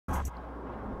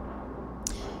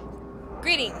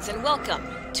Greetings and welcome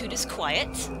to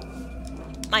Disquiet.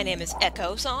 My name is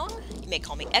Echo Song. You may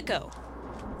call me Echo.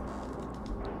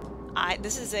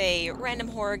 This is a random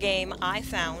horror game I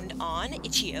found on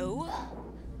Itch.io.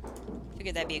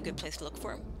 Figured that'd be a good place to look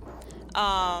for him.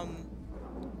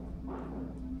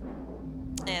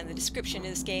 And the description of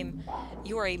this game: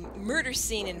 you are a murder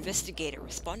scene investigator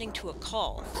responding to a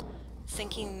call.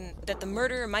 Thinking that the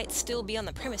murderer might still be on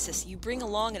the premises, you bring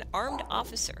along an armed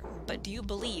officer, but do you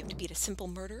believe to be a simple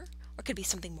murder, or could it be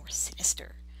something more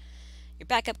sinister? Your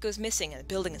backup goes missing and the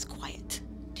building is quiet.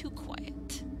 Too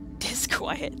quiet.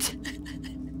 Disquiet.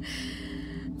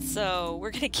 So,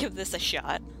 we're gonna give this a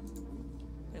shot.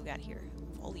 What do we got here?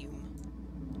 Volume.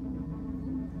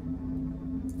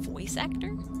 Voice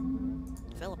actor?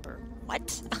 Developer.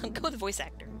 What? I'll go with voice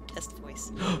actor. Test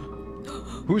voice.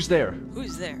 Who's there?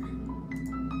 Who's there?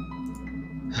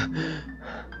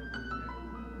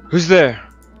 Who's there?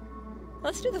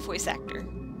 Let's do the voice actor.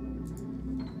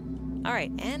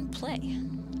 Alright, and play.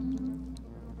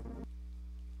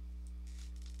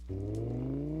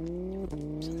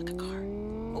 Sounds like a car.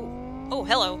 Oh,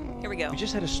 hello. Here we go. We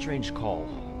just had a strange call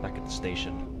back at the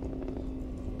station.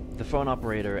 The phone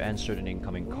operator answered an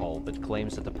incoming call, but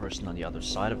claims that the person on the other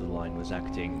side of the line was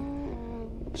acting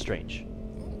strange.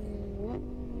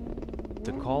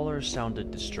 The caller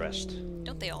sounded distressed.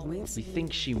 Don't they always? We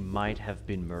think she might have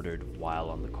been murdered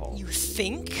while on the call. You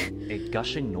think? A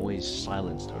gushing noise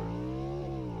silenced her,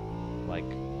 like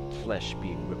flesh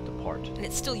being ripped apart. And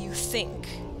it's still you think.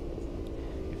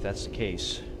 If that's the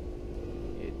case,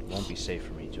 it won't be safe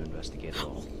for me to investigate at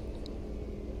all.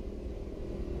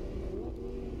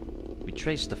 We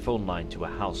traced the phone line to a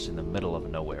house in the middle of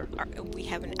nowhere. We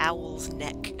have an owl's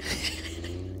neck.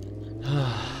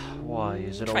 Why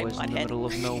is it always in the middle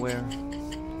of nowhere?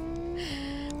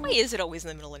 Why is it always in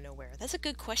the middle of nowhere? That's a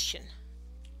good question.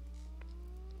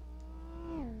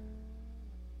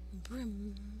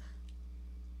 Brim.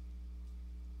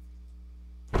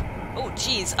 Oh,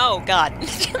 jeez. Oh, God.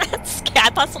 I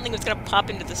thought something was gonna pop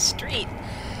into the street.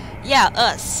 Yeah,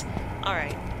 us.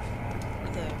 Alright.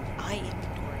 The eye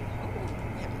inventory. Oh,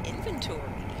 we have an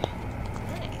inventory.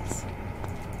 Nice.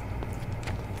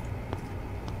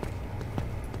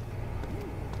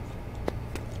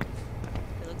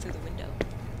 We look through the window.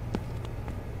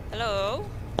 Hello?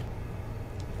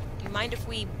 Do you mind if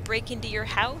we break into your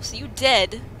house? Are you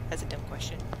dead? That's a dumb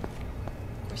question.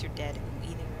 Of course you're dead. Ooh,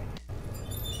 eating right.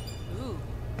 Ooh.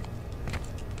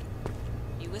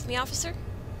 You with me, officer?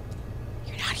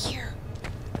 You're not here.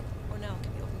 Oh no,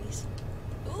 can we open these?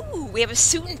 Ooh, we have a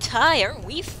suit and tie. Aren't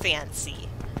we fancy?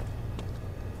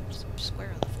 Just a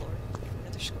square on the floor.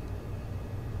 Another square.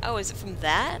 Oh, is it from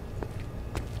that?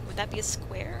 Would that be a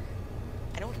square?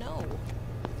 I don't know.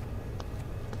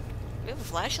 Do we have a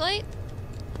flashlight?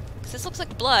 Because this looks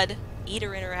like blood. Eat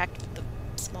or interact with the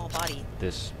small body.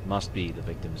 This must be the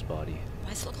victim's body. Why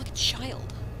does it look like a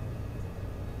child?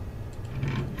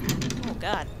 Oh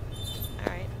god.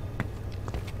 Alright.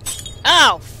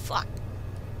 Oh, fuck.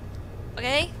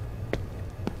 Okay.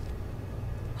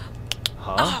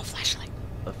 Huh? Oh, flashlight.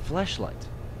 A flashlight?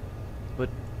 But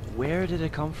where did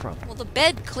it come from? Well, the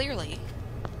bed, clearly.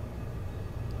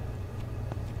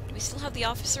 Do we still have the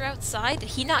officer outside? Did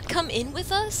he not come in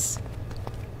with us?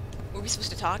 Were we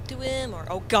supposed to talk to him? Or,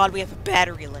 oh god, we have a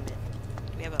battery limit.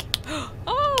 Do we have a...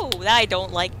 Oh, I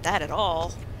don't like that at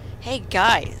all. Hey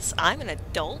guys, I'm an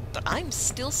adult, but I'm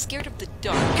still scared of the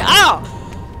dark. Ow!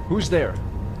 Who's there?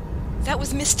 That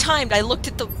was mistimed. I looked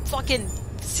at the fucking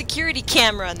security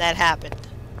camera and that happened.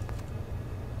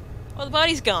 Oh, the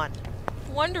body's gone.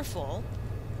 Wonderful.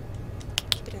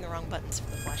 Keep hitting the wrong buttons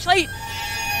for the flashlight.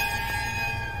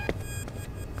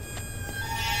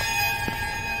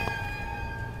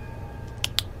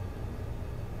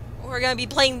 We're gonna be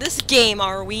playing this game,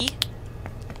 are we?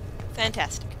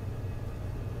 Fantastic.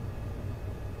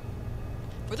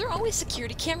 Were there always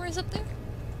security cameras up there?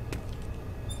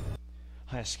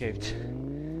 I escaped,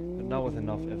 but not with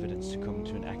enough evidence to come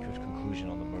to an accurate conclusion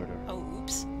on the murder. Oh,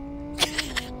 oops.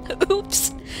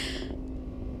 Oops.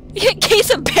 Case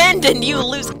abandoned, you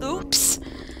lose. Oops.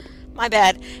 My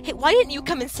bad. Hey, why didn't you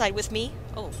come inside with me?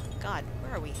 Oh, God.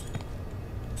 Where are we?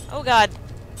 Oh, God.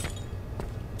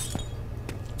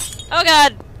 Oh,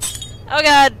 God. Oh,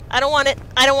 God. I don't want it.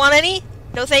 I don't want any.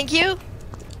 No, thank you.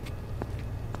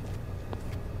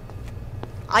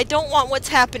 I don't want what's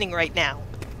happening right now.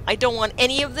 I don't want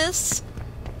any of this.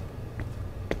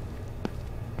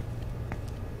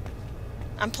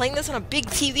 I'm playing this on a big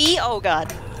TV? Oh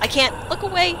god. I can't look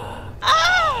away.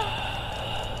 Ah!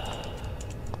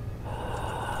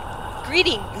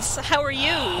 Greetings. How are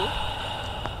you?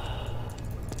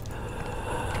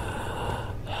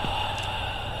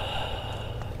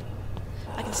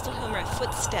 my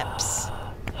footsteps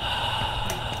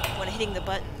when I'm hitting the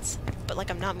buttons, but like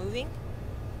I'm not moving.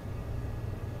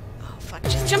 Oh fuck!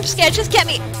 Just jump scare! Just get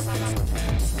me!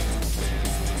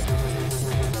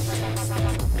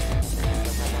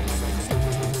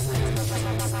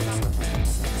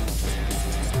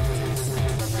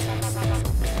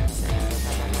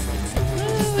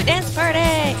 Woo! Dance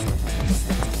party!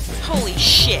 Holy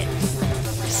shit!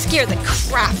 Scare the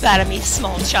crap out of me,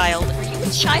 small child. Are you a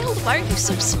child? Why are you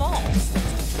so small?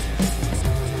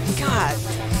 God.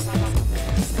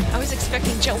 I was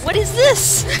expecting Joe. What is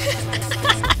this?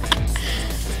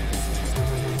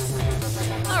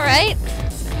 Alright.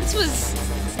 This was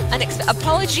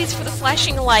apologies for the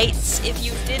flashing lights. If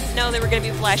you didn't know there were going to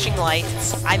be flashing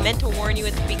lights, I meant to warn you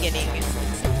at the beginning.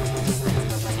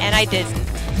 And I didn't.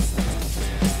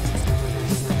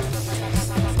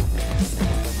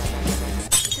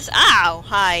 Ow!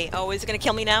 Hi. Oh, is it gonna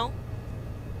kill me now?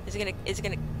 Is it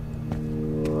gonna...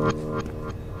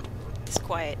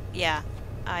 Disquiet. Yeah.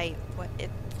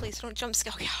 Please don't jump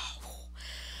scare... Okay. I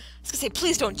was gonna say,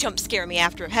 please don't jump scare me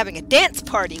after having a dance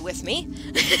party with me.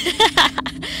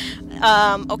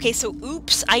 Okay, so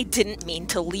oops, I didn't mean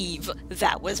to leave.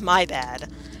 That was my bad.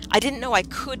 I didn't know I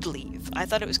could leave. I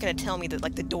thought it was gonna tell me that,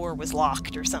 like, the door was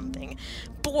locked or something.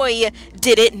 Boy,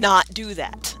 did it not do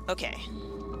that. Okay.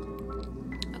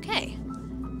 Okay.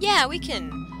 Yeah, we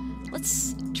can...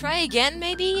 Let's try again,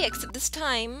 maybe? Except this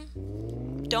time,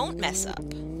 don't mess up.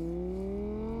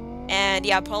 And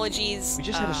yeah, apologies. We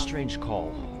just had a strange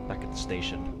call back at the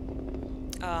station.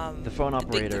 The phone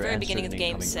operator the very answered beginning of an the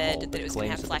game incoming said call, that but it was going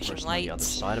to have claims that the flashing person on the other lights.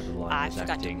 side of the line I was forgot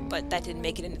to, acting but that didn't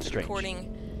make it into the strange.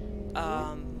 recording.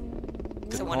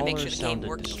 The So I want to make sure caller the game sounded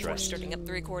worked before distressed. starting up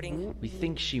the recording. We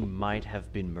think she might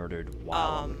have been murdered while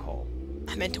on the call.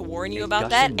 I meant to warn you A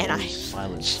about that, gushing and noise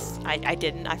silenced her, I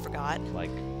didn't. I forgot. like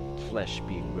flesh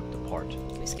being ripped apart.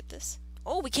 Can we skip this?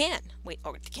 Oh, we can! Wait,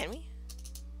 oh, can we?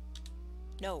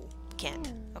 No, we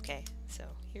can't. Okay, so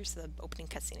here's the opening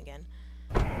cutscene again.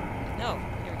 No,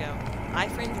 here we go. I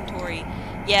for inventory.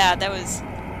 Yeah, that was...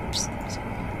 Oops, sorry.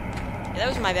 Yeah, that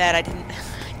was my bad. I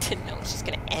didn't know it was just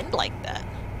gonna end like that.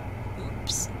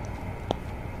 Oops.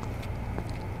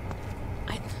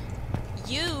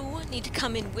 You need to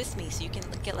come in with me so you can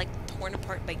get, like, torn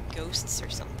apart by ghosts or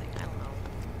something. I don't know.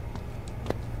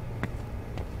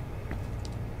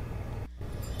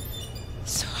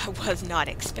 So I was not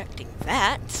expecting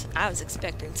that. I was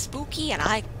expecting spooky, and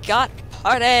I got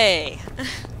party!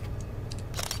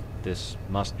 This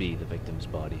must be the victim's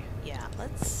body. Yeah,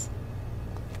 let's...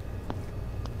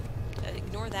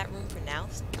 ignore that room for now.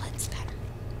 Blood spatter.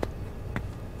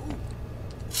 Ooh.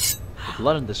 The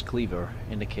blood on this cleaver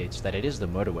indicates that it is the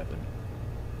murder weapon.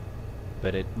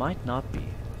 But it might not be.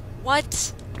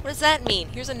 What? What does that mean?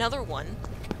 Here's another one.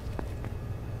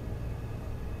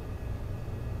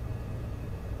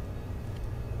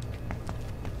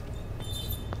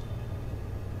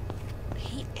 I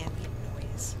hate ambient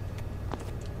noise.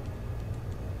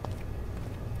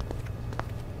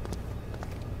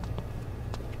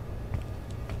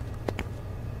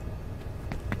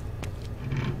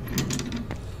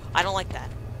 I don't like that.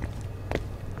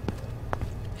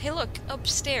 Hey look,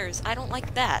 upstairs. I don't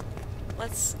like that.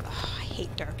 Let's... Oh, I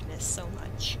hate darkness so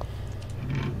much.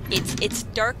 It's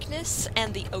darkness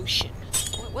and the ocean.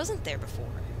 Well, it wasn't there before.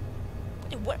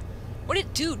 What did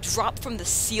it do? Drop from the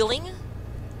ceiling?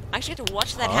 I actually had to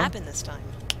watch that happen this time.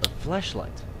 A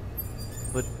flashlight.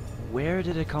 But where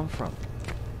did it come from?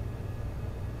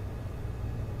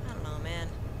 I don't know, man.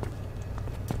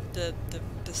 The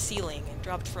ceiling. It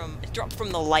dropped from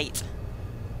the light.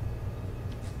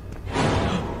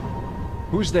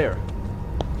 Who's there?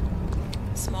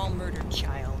 Small murdered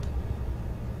child.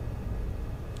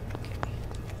 Okay.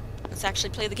 Let's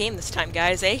actually play the game this time,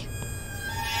 guys, eh?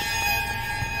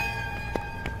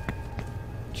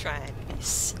 Try and be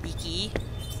sneaky.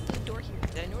 There's a door here.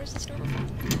 Did I notice this door before?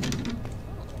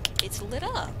 Oh, it's lit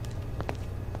up.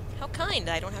 How kind.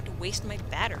 I don't have to waste my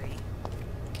battery.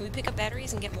 Can we pick up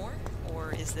batteries and get more?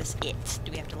 Or is this it?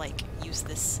 Do we have to, like, use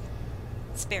this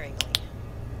sparingly?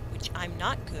 Which I'm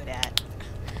not good at.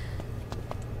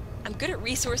 I'm good at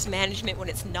resource management when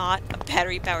it's not a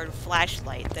battery-powered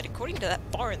flashlight that, according to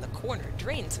that bar in the corner,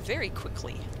 drains very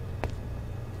quickly.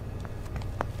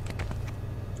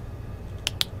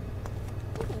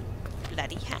 Ooh,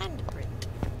 bloody handprint.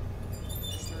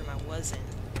 That's the room I was in.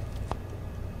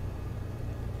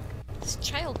 Is this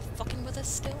child fucking with us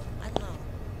still? I don't know.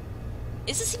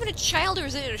 Is this even a child, or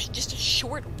is it just a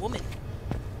short woman?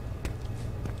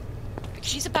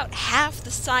 She's about half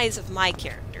the size of my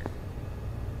character.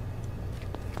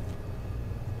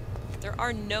 There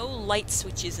are no light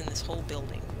switches in this whole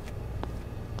building.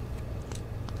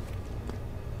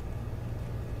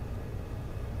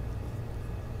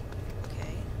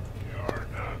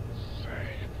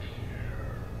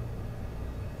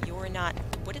 You're not...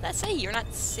 What did that say? You're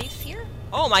not safe here?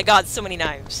 Oh my god, so many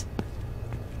knives.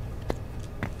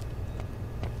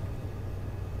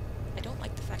 I don't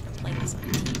like the fact I'm playing this on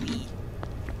TV.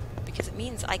 Because it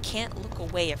means I can't look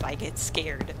away if I get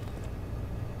scared.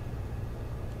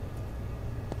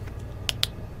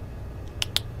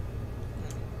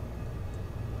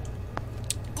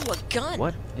 Ooh, a gun!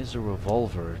 What is a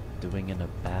revolver doing in a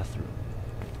bathroom?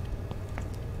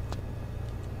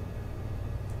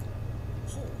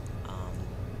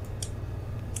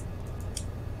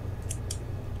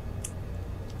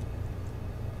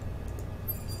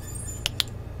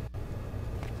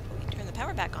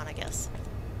 Power back on, I guess.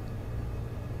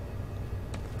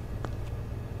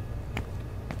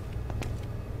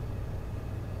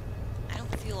 I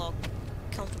don't feel all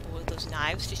comfortable with those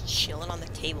knives just chilling on the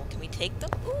table. Can we take them?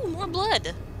 Ooh, more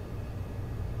blood!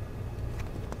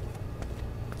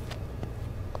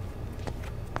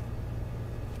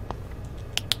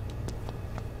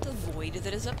 The void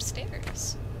that is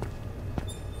upstairs.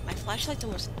 My flashlight's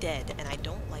almost dead, and I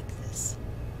don't like this.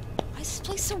 Why is this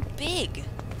place so big?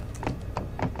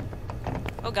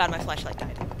 Oh god, my flashlight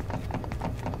died.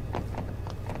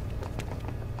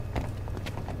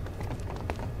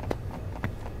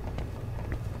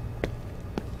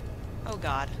 Oh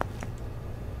god.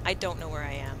 I don't know where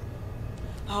I am.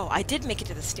 Oh, I did make it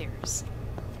to the stairs.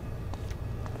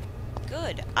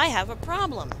 Good. I have a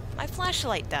problem. My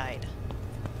flashlight died.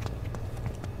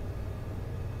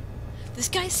 This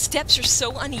guy's steps are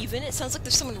so uneven, it sounds like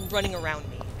there's someone running around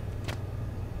me.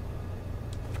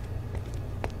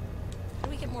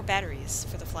 More batteries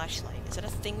for the flashlight. Is that a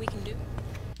thing we can do?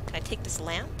 Can I take this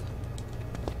lamp?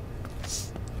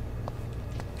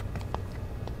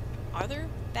 Are there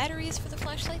batteries for the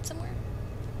flashlight somewhere?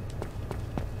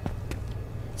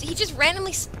 See, he just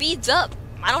randomly speeds up.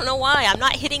 I don't know why. I'm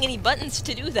not hitting any buttons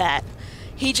to do that.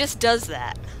 He just does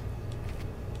that.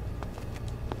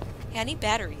 Yeah, I need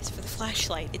batteries for the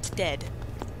flashlight. It's dead.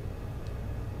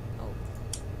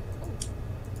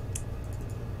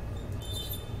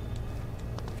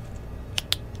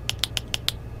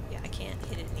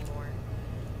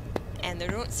 And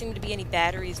there don't seem to be any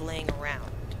batteries laying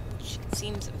around, which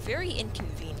seems very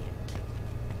inconvenient.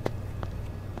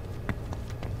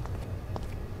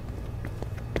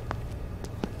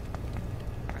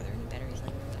 Are there any batteries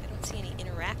laying around? I don't see any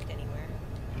interact anywhere.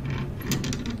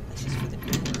 That's just for the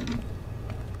door.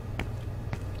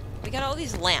 We got all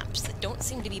these lamps that don't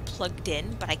seem to be plugged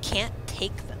in, but I can't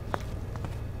take them.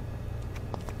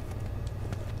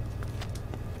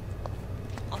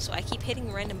 Also, I keep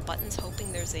hitting random buttons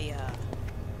hoping there's a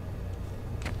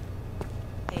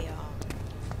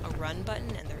run button,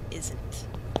 and there isn't.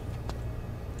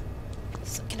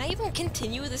 So, can I even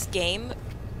continue this game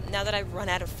now that I've run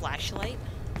out of flashlight?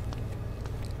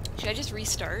 Should I just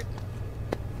restart?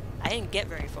 I didn't get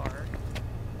very far.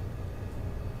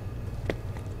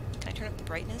 Can I turn up the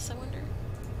brightness, I wonder?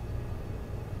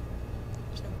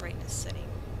 There's no brightness setting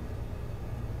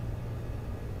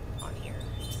on here.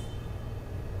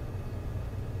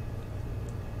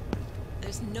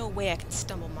 There's no way I can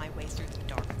stumble my way through the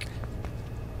dark.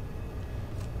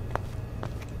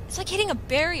 It's like hitting a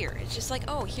barrier. It's just like,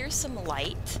 oh, here's some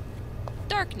light.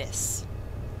 Darkness.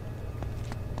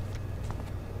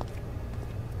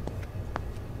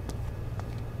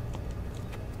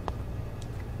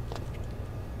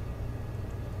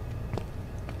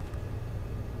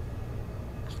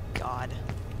 Oh, God.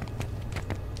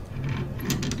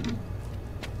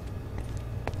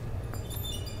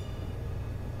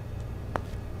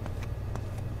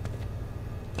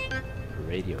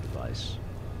 Radio device.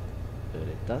 But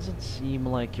it doesn't seem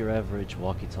like your average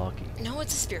walkie-talkie. No,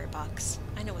 it's a spirit box.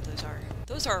 I know what those are.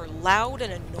 Those are loud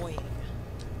and annoying.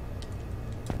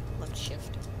 Left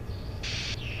shift.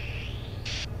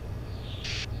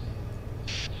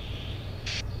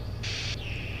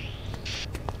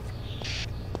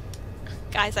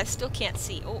 Guys, I still can't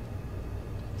see. Oh,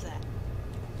 what's that?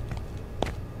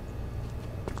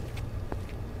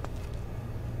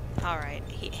 Alright.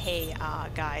 Hey,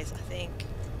 guys, I think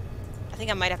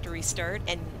I might have to restart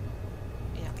and,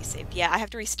 you know, be saved. Yeah, I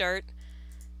have to restart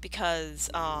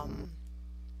because,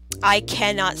 I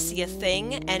cannot see a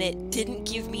thing, and it didn't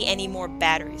give me any more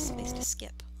batteries. Space to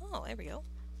skip. Oh, there we go.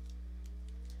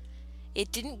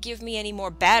 It didn't give me any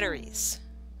more batteries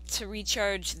to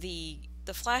recharge the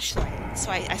flashlight,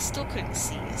 so I still couldn't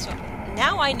see. So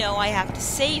now I know I have to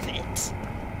save it.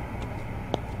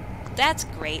 That's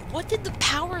great. What did the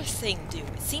power thing do?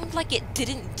 It seemed like it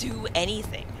didn't do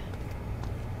anything.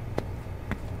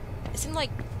 It seemed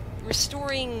like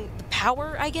restoring the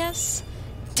power, I guess,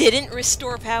 didn't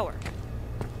restore power.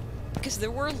 Because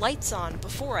there were lights on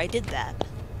before I did that.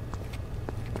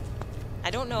 I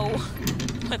don't know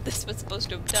what this was supposed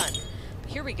to have done.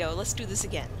 Here we go, let's do this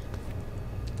again.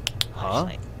 Huh?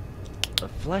 Flashlight. A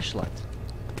flashlight?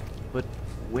 But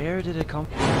where did it come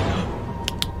from?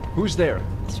 Who's there?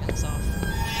 Let's turn this off.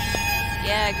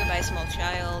 Yeah, goodbye, small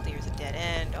child. Here's a dead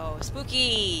end. Oh,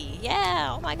 spooky!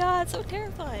 Yeah! Oh my god, so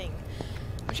terrifying.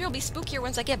 I'm sure it'll be spookier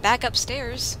once I get back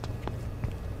upstairs.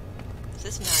 Is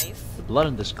this knife? The blood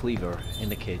on this cleaver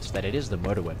indicates that it is the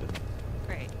murder weapon,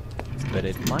 Great. but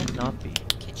it might not be.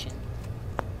 Kitchen.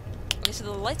 Okay, so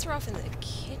the lights are off in the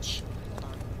kitchen. Hold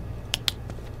on.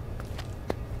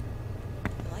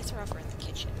 The lights are off in the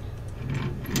kitchen.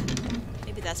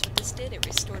 Maybe that's what this did. It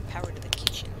restored power to the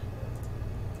kitchen.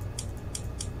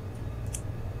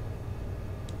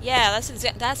 Yeah,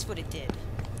 that's what it did.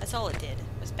 That's all it did. It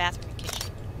was bathroom and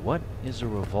kitchen. What is a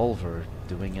revolver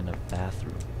doing in a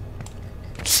bathroom?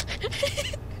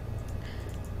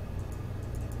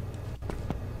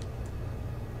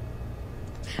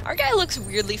 Our guy looks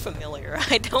weirdly familiar.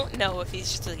 I don't know if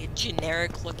he's just like a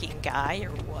generic looking guy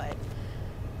or what.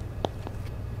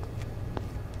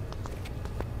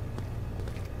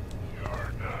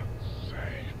 You're not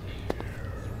safe here.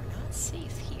 You're not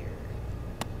safe here.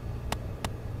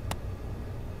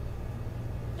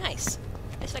 Nice.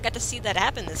 At least I got to see that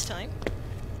happen this time.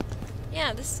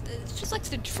 Yeah, this it just likes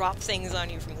to drop things on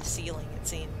you from the ceiling, it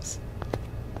seems.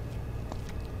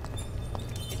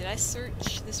 Okay, did I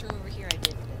search this room over here? I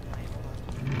did, didn't I? Hold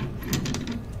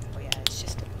on. Oh yeah, it's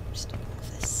just an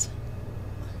office.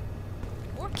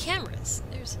 More cameras.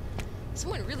 There's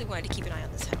someone really wanted to keep an eye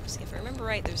on this house. If I remember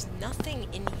right, there's nothing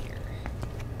in here.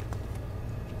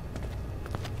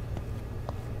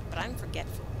 But I'm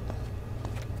forgetful.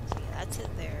 So yeah, that's it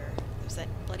there. There's that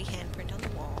bloody handprint on the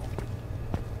wall.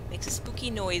 Makes a spooky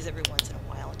noise every once in a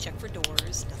while. Check for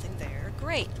doors. Nothing there.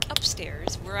 Great.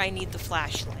 Upstairs, where I need the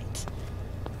flashlight.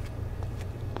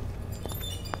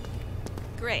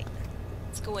 Great.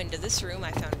 Let's go into this room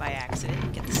I found by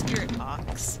accident. Get the spirit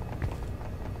box.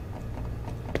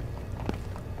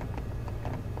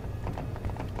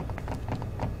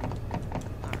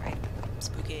 Alright.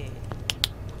 Spooky.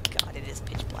 God, it is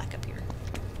pitch black up here.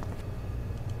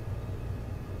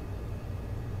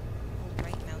 Hold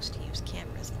right mouse to use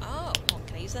cameras. Oh, well,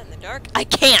 can I use that in the dark? I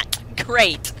can't!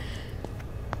 Great!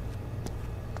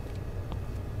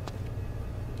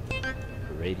 A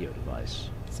radio device.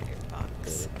 Spirit But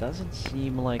box. it doesn't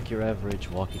seem like your average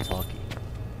walkie-talkie.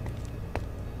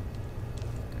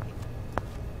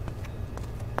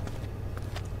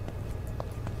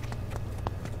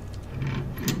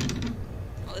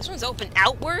 Oh, this one's open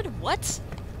outward? What?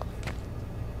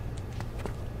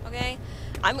 Okay.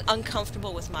 I'm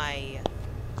uncomfortable with my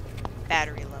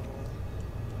battery level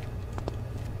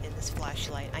in this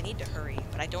flashlight. I need to hurry,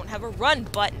 but I don't have a run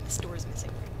button. This door is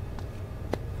missing.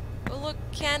 Oh, look,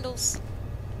 candles.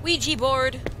 Ouija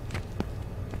board.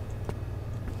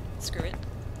 Screw it.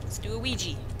 Let's do a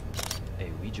Ouija. A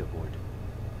Ouija board.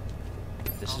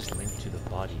 This is linked to the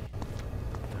body.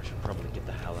 I should probably get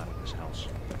the hell out of this house.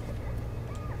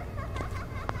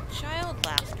 Child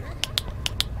laughter.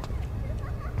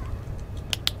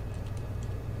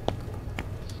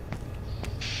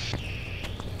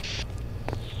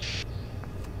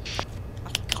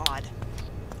 Oh, God.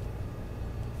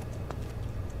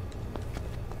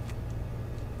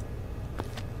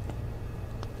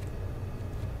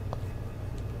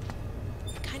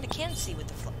 Kinda can see with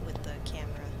the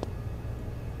camera.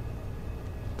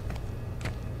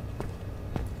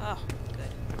 Oh,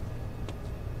 good.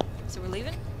 So we're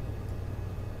leaving?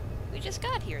 We just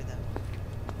got here, though.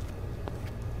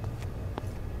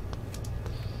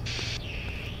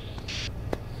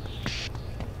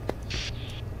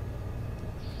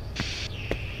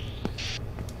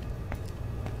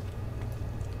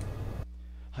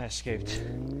 I escaped,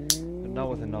 but not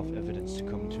with enough evidence to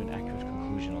come to an accurate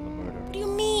conclusion on the murder. What do you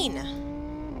mean?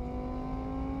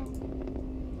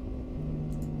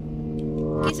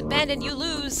 Case abandoned, you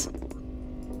lose.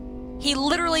 He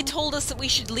literally told us that we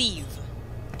should leave.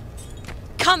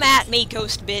 Come at me,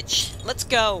 ghost bitch. Let's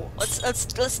go.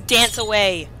 Let's dance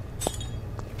away.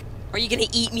 Or are you gonna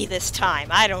eat me this time?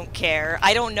 I don't care.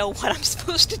 I don't know what I'm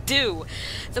supposed to do.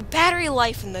 The battery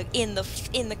life in the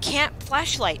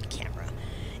flashlight camera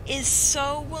is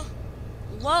so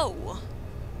low.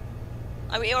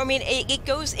 I mean, it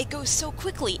goes so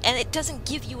quickly, and it doesn't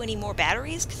give you any more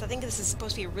batteries because I think this is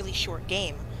supposed to be a really short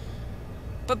game.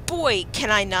 But boy,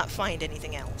 can I not find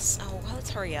anything else. Oh, well, let's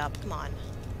hurry up. Come on.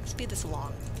 Speed this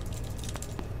along.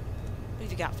 What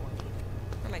have you got for me?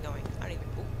 Where am I going? I don't even...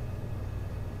 Ooh.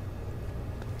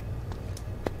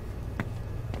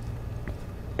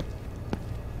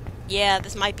 Yeah,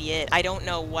 this might be it. I don't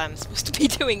know what I'm supposed to be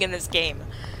doing in this game.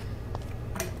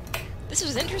 This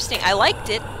was interesting. I liked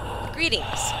it. Greetings.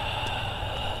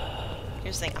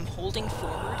 Here's the thing. I'm holding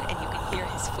forward, and you can hear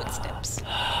his footsteps.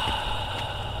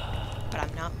 But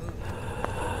I'm not moving.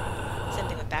 Same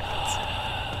thing with backwards.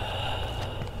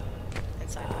 And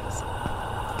sideways.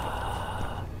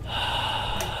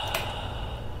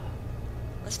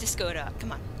 Let's disco it up.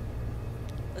 Come on.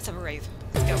 Let's have a rave.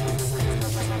 Let's go.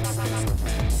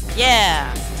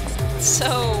 Yeah!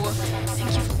 So,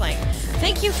 thank you for playing.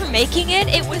 Thank you for making it.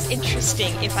 It was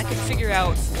interesting if I could figure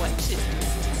out what to do.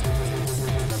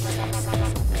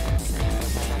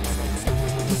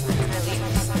 Can I leave?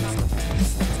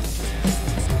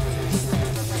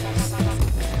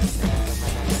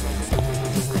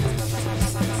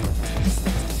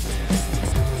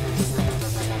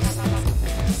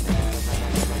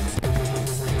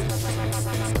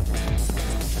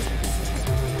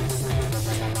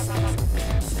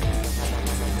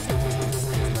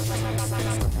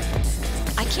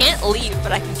 I can't leave,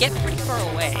 but I can get pretty far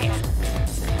away.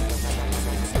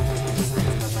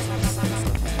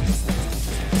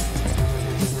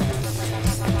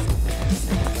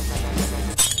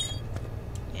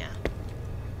 Yeah.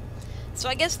 So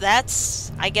I guess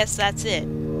that's it.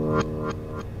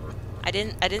 I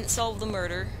didn't solve the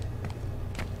murder.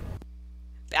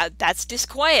 That's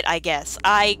disquiet, I guess.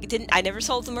 I never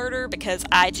solved the murder because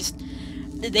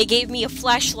they gave me a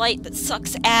flashlight that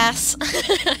sucks ass.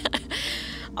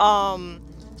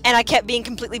 And I kept being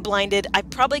completely blinded. I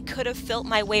probably could have felt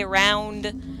my way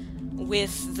around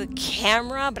with the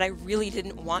camera, but I really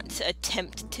didn't want to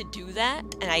attempt to do that,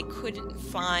 and I couldn't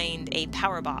find a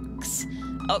power box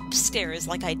upstairs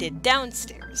like I did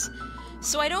downstairs.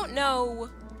 So I don't know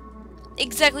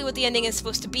exactly what the ending is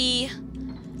supposed to be.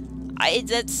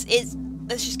 That's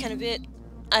just kind of it.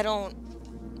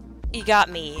 You got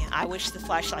me. I wish the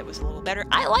flashlight was a little better.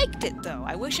 I liked it, though.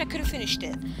 I wish I could have finished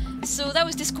it. So that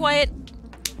was Disquiet.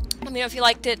 Let me know if you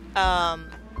liked it.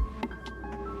 I'm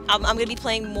going to be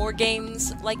playing more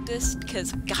games like this,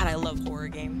 because, God, I love horror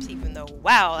games, even though,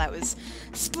 wow, that was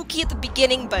spooky at the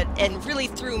beginning, and really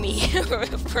threw me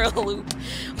for a loop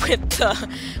with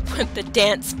the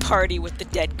dance party with the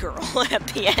dead girl at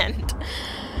the end.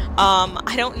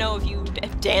 I don't know if you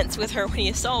dance with her when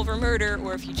you solve her murder,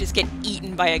 or if you just get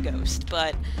eaten by a ghost,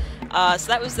 but, so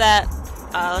that was that.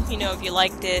 Let me know if you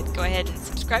liked it. Go ahead and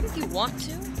subscribe if you want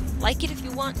to. Like it if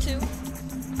you want to.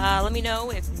 Let me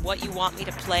know what you want me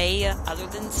to play other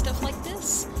than stuff like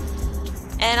this.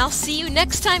 And I'll see you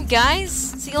next time, guys.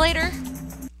 See you later.